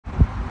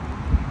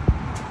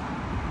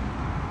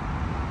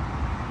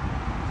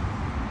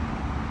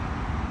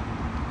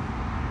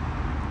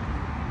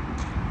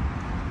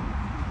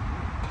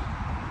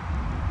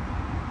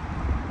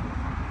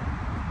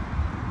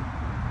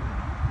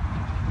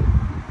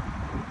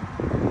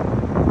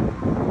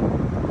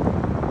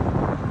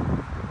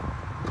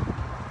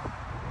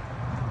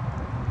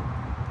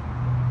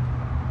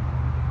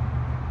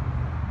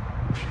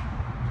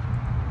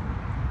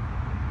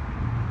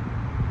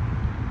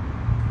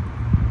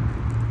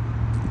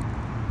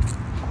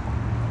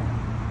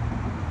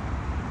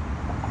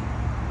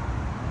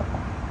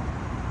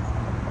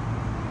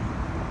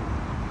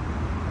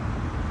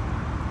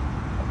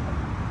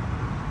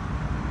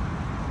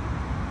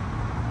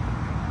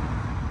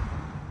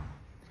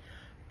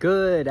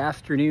Good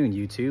afternoon,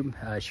 YouTube.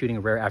 Shooting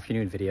a rare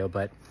afternoon video,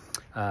 but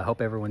hope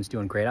everyone's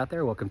doing great out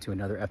there. Welcome to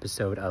another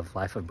episode of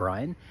Life of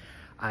Brian.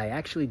 I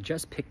actually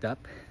just picked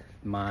up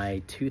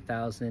my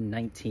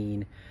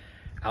 2019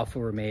 Alfa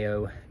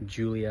Romeo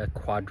Giulia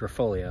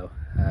Quadrifoglio.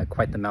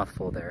 Quite the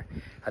mouthful there.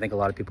 I think a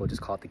lot of people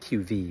just call it the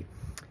QV,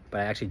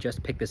 but I actually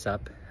just picked this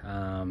up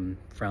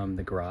from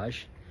the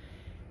garage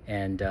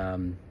and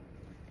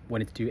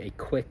wanted to do a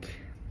quick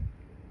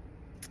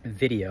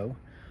video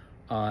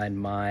on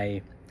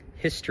my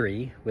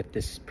history with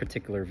this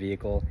particular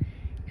vehicle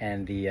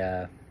and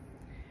the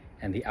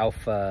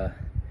Alfa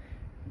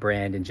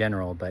brand in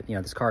general. But you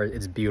know, this car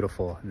is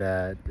beautiful.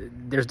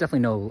 There's definitely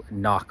no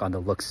knock on the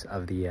looks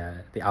of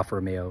the Alfa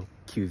Romeo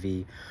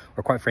QV,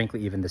 or quite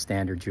frankly even the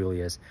standard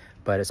Giulias,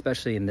 but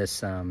especially in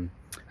this I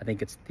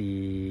think it's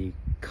the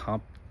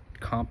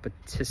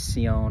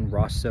Competizione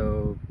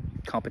Rosso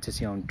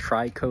Competizione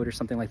Tri-Coat or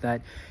something like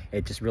that.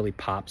 It just really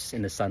pops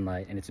in the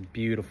sunlight, and it's a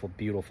beautiful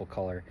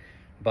color.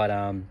 But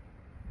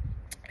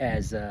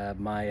as the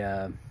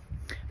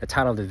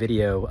title of the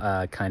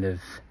video kind of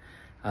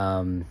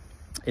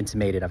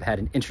intimated, I've had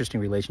an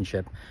interesting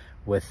relationship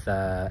with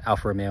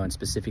Alfa Romeo, and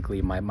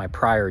specifically my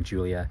prior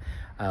Giulia,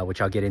 which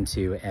I'll get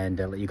into and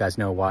let you guys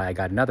know why I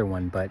got another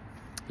one. But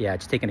yeah,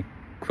 just taking a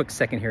quick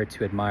second here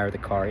to admire the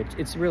car.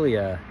 It's really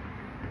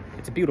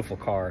it's a beautiful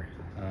car.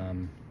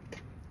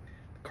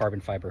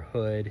 Carbon fiber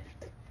hood,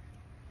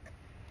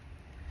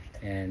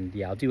 and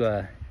yeah,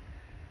 there'll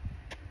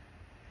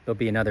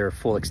be another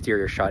full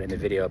exterior shot in the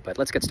video, but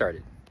let's get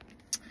started.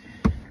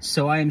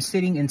 So I am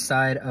sitting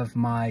inside of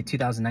my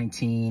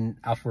 2019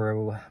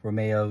 Alfa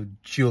Romeo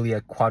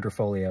Giulia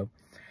Quadrifoglio,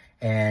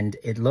 and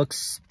it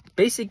looks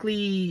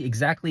basically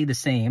exactly the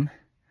same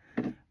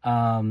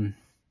as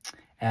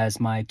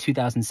my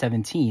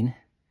 2017.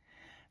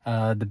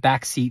 The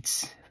back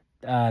seats,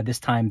 this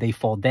time they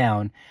fold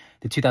down.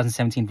 The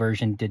 2017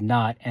 version did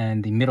not,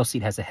 and the middle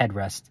seat has a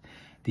headrest.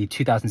 The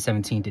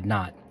 2017 did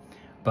not.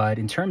 But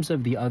in terms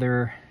of the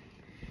other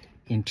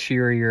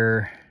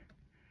interior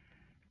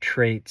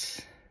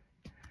traits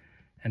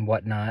and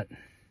whatnot,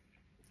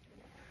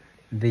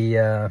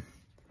 the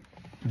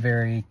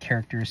very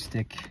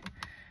characteristic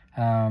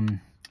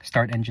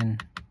start engine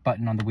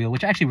button on the wheel,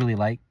 which I actually really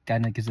like,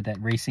 kind of gives it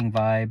that racing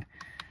vibe.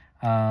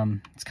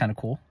 It's kind of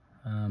cool.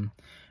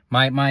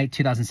 My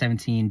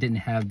 2017 didn't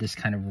have this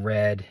kind of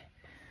red,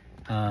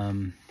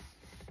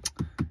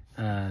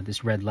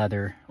 this red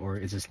leather, or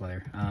is this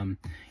leather?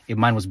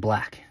 Mine was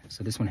black,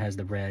 so this one has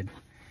the red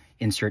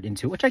insert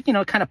into it, which it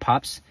kind of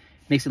pops,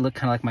 makes it look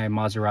kind of like my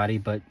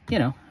Maserati, but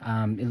it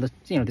looks,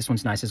 this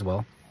one's nice as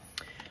well.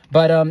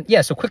 But yeah,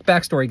 so quick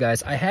backstory,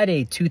 guys. I had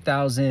a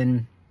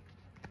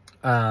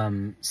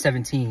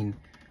 2017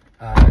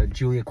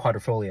 Giulia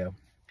Quadrifoglio,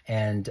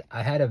 and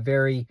I had a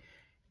very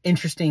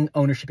interesting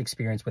ownership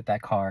experience with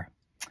that car.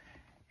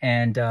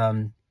 And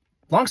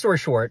long story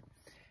short,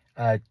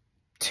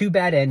 2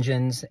 bad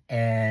engines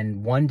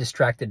and 1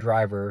 distracted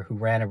driver who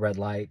ran a red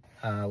light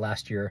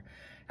last year.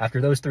 After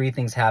those 3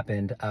 things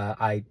happened,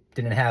 I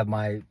didn't have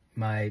my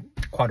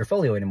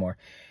Quadrifoglio anymore.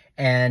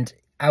 And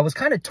I was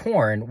kind of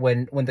torn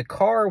when the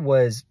car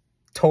was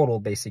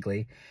totaled,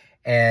 basically,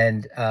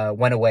 and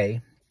went away.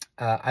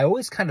 I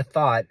always kind of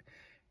thought,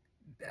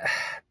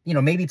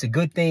 maybe it's a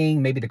good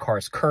thing. Maybe the car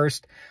is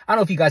cursed. I don't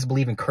know if you guys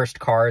believe in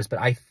cursed cars, but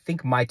I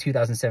think my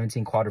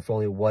 2017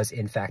 Quadrifoglio was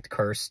in fact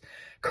cursed.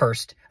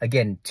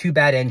 Again, 2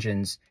 bad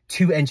engines,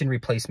 2 engine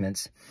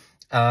replacements.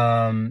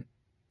 I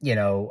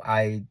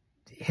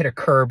hit a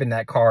curb in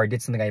that car,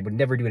 did something I would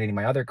never do in any of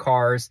my other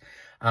cars.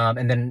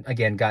 And then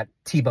again, got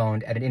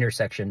T-boned at an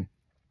intersection.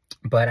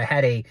 But I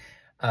had a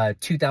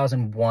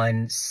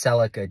 2001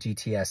 Celica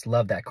GTS.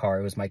 Loved that car.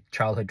 It was my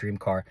childhood dream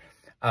car.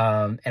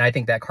 And I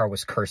think that car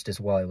was cursed as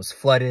well. It was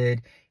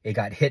flooded. It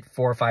got hit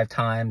 4 or 5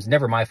 times.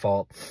 Never my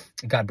fault.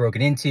 It got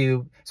broken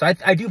into. So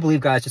I do believe,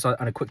 guys, just on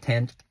a quick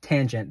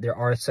tangent, there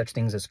are such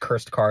things as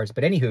cursed cars.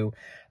 But anywho,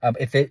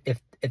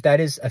 if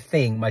that is a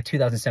thing, my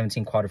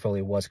 2017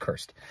 Quadrifoglio was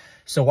cursed.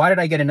 So why did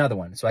I get another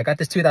one? So I got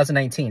this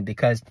 2019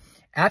 because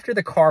after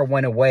the car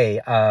went away,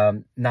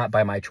 not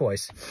by my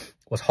choice,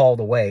 was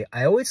hauled away,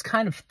 I always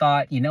kind of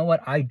thought, you know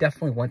what, I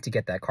definitely want to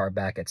get that car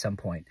back at some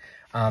point.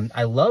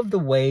 I love the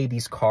way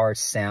these cars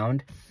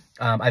sound.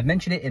 I've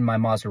mentioned it in my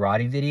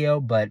Maserati video,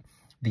 but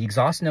the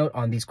exhaust note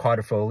on these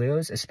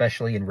Quadrifoglios,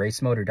 especially in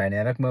race mode or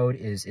dynamic mode,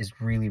 is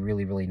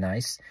really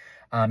nice.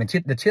 And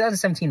the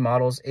 2017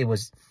 models, it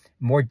was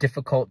more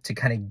difficult to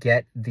kind of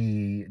get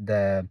the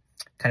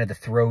kind of the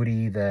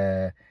throaty,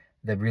 the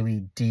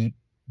really deep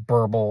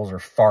burbles or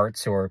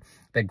farts, or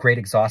the great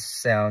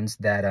exhaust sounds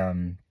that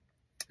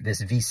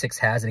this V6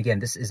 has. And again,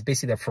 this is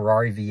basically a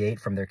Ferrari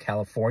V8 from their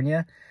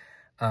California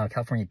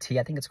T,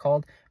 I think it's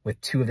called, with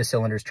 2 of the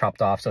cylinders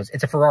chopped off. So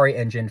it's a Ferrari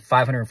engine,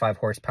 505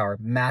 horsepower,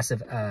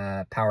 massive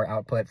power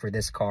output for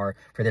this car,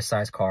 for this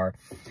size car.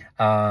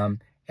 And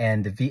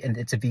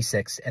it's a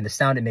V6, and the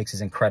sound it makes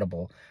is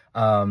incredible.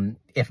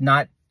 If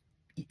not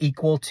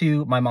equal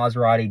to my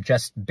Maserati,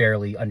 just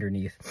barely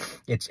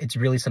underneath. It's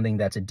really something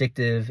that's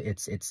addictive.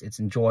 It's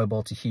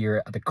enjoyable to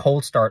hear. The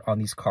cold start on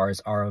these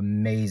cars are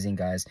amazing,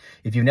 guys.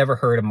 If you've never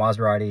heard of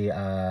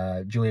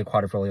Maserati Giulia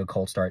Quadrifoglio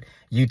cold start,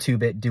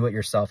 YouTube it, do it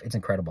yourself. It's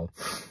incredible.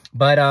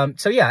 But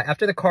so yeah,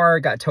 after the car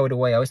got towed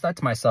away, I always thought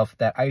to myself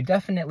that I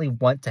definitely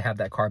want to have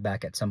that car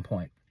back at some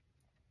point.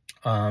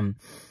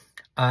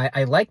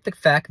 I like the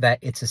fact that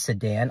it's a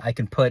sedan. I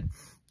can put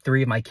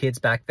 3 of my kids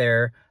back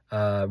there,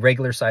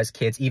 regular sized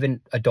kids,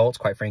 even adults,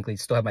 quite frankly,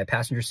 still have my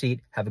passenger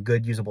seat, have a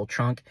good usable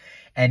trunk.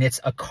 And it's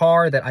a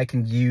car that I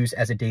can use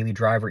as a daily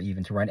driver,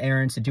 even to run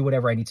errands, to do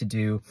whatever I need to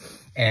do.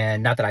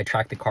 And not that I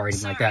track the car or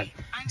anything like that,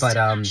 but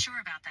not sure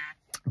about that.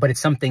 But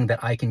it's something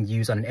that I can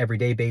use on an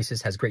everyday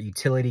basis, has great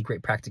utility,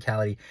 great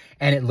practicality,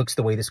 and it looks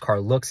the way this car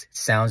looks,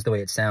 sounds the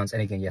way it sounds.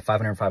 And again, yeah,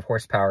 505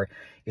 horsepower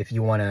if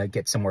you want to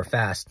get somewhere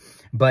fast.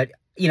 But,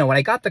 you know, when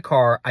I got the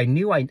car, I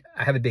knew I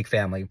have a big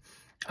family.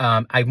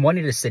 I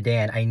wanted a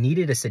sedan. I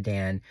needed a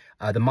sedan.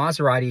 The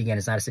Maserati, again,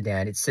 is not a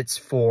sedan. It sits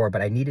 4,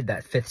 but I needed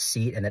that 5th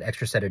seat and that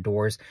extra set of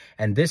doors.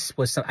 And this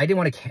was some, I didn't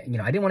want to, you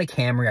know, I didn't want a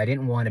Camry. I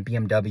didn't want a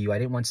BMW. I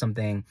didn't want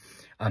something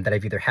that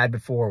I've either had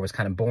before or was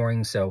kind of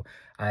boring. So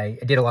I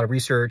did a lot of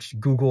research,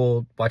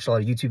 Googled, watched a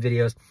lot of YouTube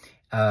videos.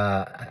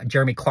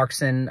 Jeremy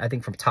Clarkson, I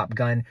think from Top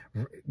Gun,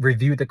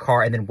 reviewed the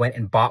car and then went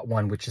and bought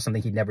one, which is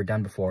something he'd never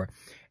done before.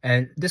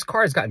 And this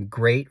car has gotten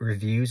great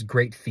reviews,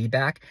 great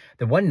feedback.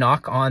 The one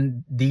knock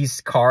on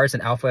these cars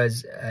and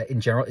Alphas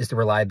in general is the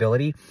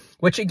reliability,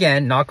 which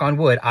again, knock on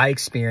wood, I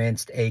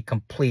experienced a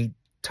complete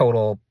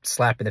total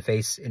slap in the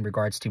face in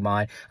regards to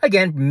mine.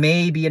 Again,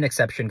 maybe an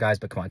exception, guys,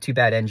 but come on, 2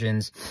 bad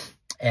engines.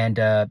 And,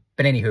 but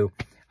anywho,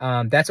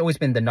 that's always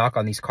been the knock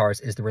on these cars,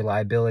 is the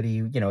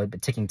reliability, you know, the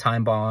ticking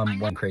time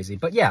bomb, one crazy.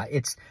 But yeah,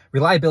 it's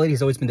reliability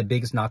has always been the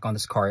biggest knock on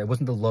this car. It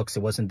wasn't the looks,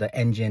 it wasn't the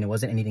engine, it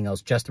wasn't anything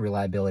else, just the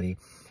reliability.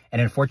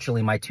 And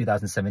unfortunately, my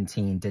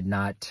 2017 did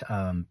not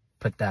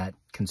put that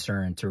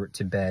concern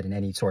to bed in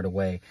any sort of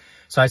way.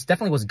 So I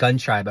definitely was gun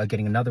shy about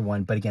getting another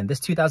one. But again, this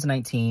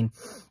 2019,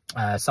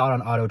 saw it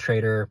on Auto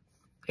Trader.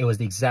 It was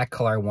the exact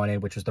color I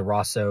wanted, which was the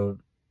Rosso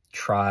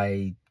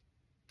Tri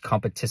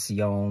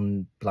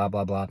Competition, blah,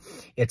 blah, blah.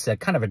 It's a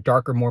kind of a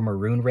darker, more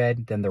maroon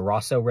red than the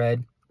Rosso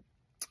red.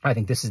 I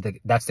think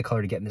that's the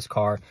color to get in this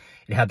car.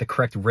 It had the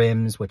correct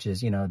rims, which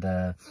is, you know,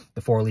 the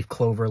 4-leaf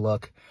clover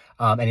look.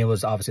 And it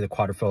was obviously the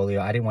Quadrifoglio.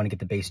 I didn't want to get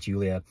the base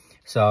Giulia.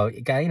 So,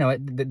 you know,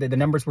 the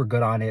numbers were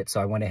good on it. So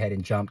I went ahead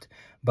and jumped.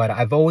 But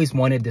I've always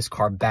wanted this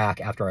car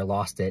back after I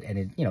lost it. And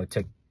it, you know, it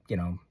took, you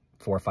know,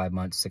 4 or 5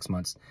 months, 6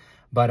 months.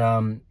 But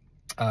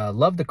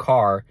love the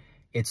car.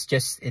 It's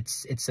just,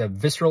 it's a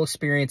visceral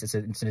experience. It's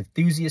an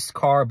enthusiast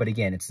car, but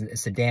again, it's a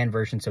sedan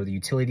version. So the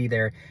utility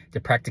there, the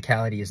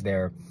practicality is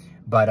there.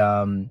 But,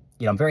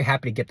 you know, I'm very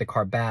happy to get the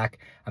car back.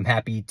 I'm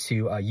happy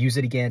to use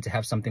it again, to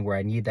have something where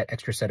I need that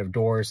extra set of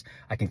doors.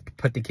 I can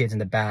put the kids in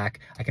the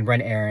back. I can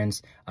run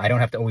errands. I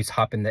don't have to always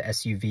hop in the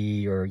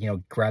SUV or, you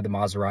know, grab the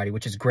Maserati,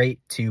 which is great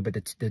too. But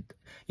the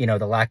you know,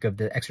 the lack of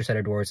the extra set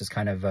of doors is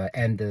kind of,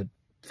 and the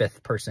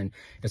 5th person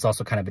is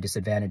also kind of a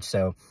disadvantage.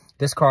 So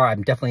this car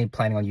I'm definitely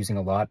planning on using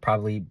a lot.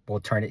 Probably will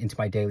turn it into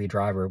my daily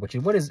driver, which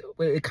is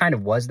it kind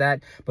of was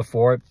that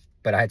before,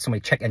 but I had so many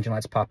check engine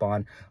lights pop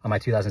on my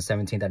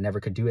 2017 that I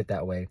never could do it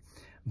that way.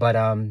 But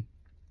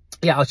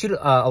yeah, I'll shoot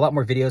a lot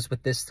more videos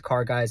with this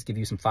car, guys. Give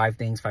you some 5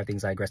 things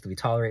I aggressively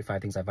tolerate,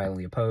 5 things I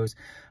violently oppose.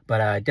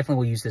 But I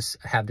definitely will use this,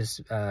 have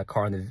this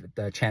car on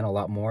the channel a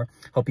lot more.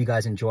 Hope you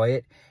guys enjoy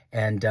it.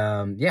 And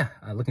yeah,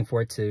 looking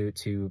forward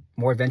to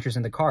more adventures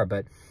in the car.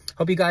 But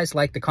hope you guys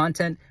like the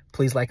content.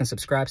 Please like and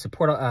subscribe.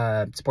 Support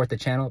the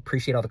channel.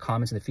 Appreciate all the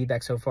comments and the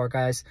feedback so far,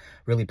 guys.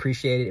 Really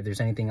appreciate it. If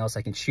there's anything else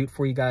I can shoot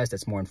for you guys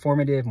that's more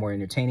informative, more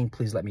entertaining,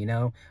 please let me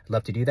know. I'd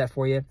love to do that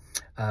for you.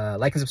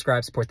 Like and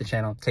subscribe. Support the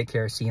channel. Take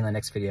care. See you in the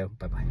next video.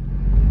 Bye-bye.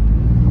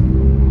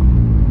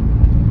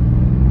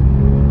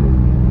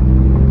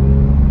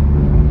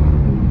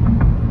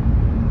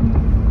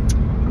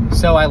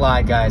 So I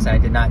lied, guys. I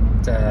did not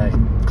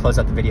close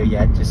out the video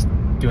yet. Just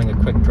doing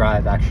a quick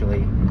drive,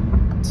 actually,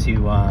 to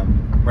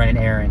run an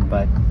errand.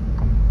 But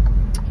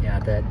yeah,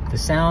 the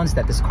sounds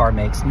that this car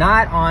makes,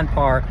 not on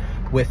par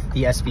with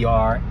the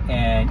SVR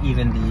and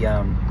even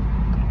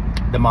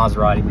the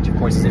Maserati, which of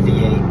course is a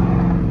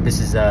V8. This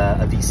is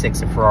a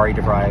V6, a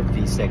Ferrari-derived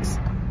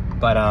V6.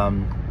 But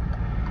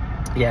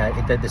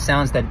yeah, the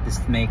sounds that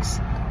this makes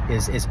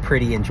is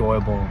pretty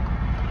enjoyable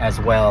as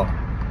well.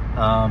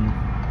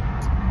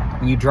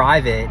 When you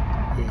drive it,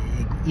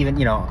 even,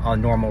 you know,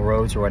 on normal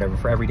roads or whatever,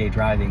 for everyday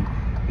driving,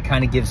 it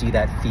kind of gives you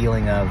that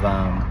feeling of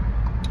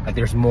like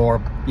there's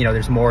more, you know,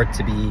 there's more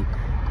to be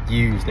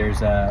used.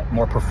 There's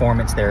more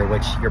performance there,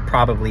 which you're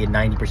probably at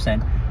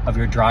 90% of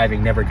your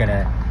driving never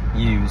gonna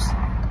use.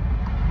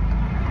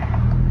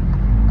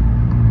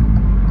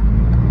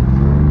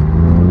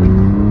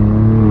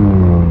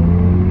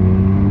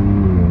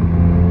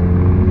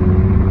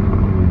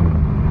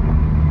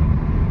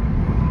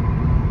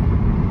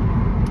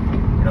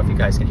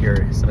 Guys can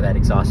hear some of that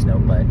exhaust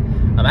note, but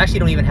I actually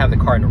don't even have the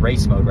car in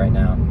race mode right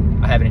now.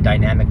 I have it in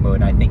dynamic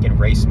mode, and I think in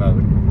race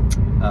mode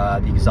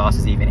The exhaust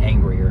is even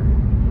angrier.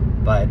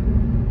 But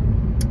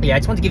yeah, I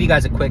just want to give you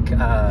guys a quick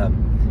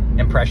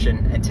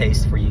impression and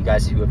taste for you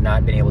guys who have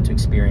not been able to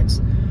experience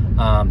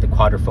the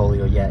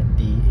Quadrifoglio yet.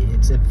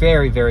 It's a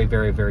very, very,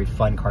 very, very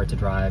fun car to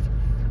drive.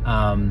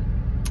 I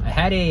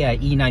had a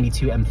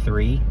E92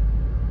 M3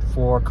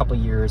 for a couple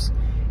years,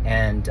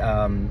 and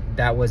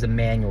that was a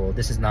manual.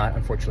 This is not,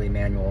 unfortunately, a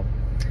manual,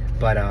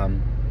 but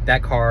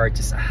that car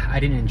just, I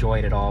didn't enjoy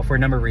it at all for a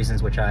number of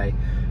reasons, which I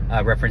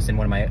referenced in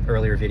one of my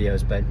earlier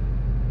videos. But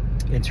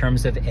in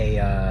terms of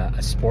a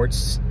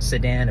sports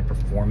sedan, a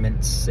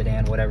performance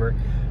sedan, whatever,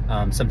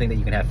 something that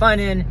you can have fun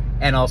in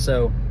and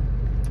also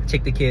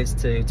take the kids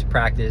to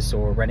practice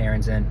or run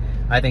errands in,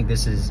 I think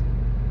this is,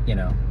 you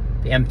know,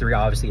 the M3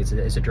 obviously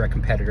is a direct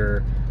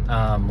competitor.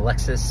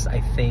 Lexus,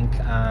 I think,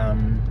 I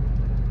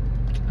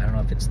don't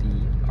know if it's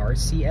the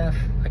RCF.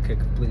 I could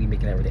completely make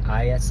that, or the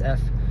ISF.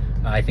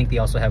 I think they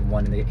also have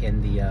one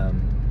in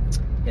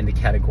the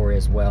category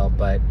as well.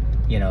 But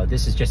you know,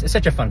 this is just, it's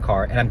such a fun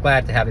car, and I'm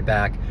glad to have it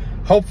back.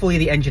 Hopefully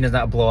the engine does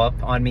not blow up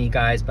on me,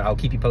 guys, but I'll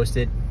keep you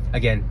posted.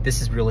 Again,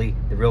 this is really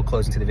the real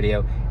closing to the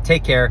video.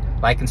 Take care,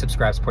 like and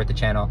subscribe, support the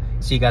channel.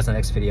 See you guys in the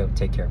next video.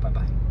 Take care,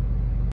 bye-bye.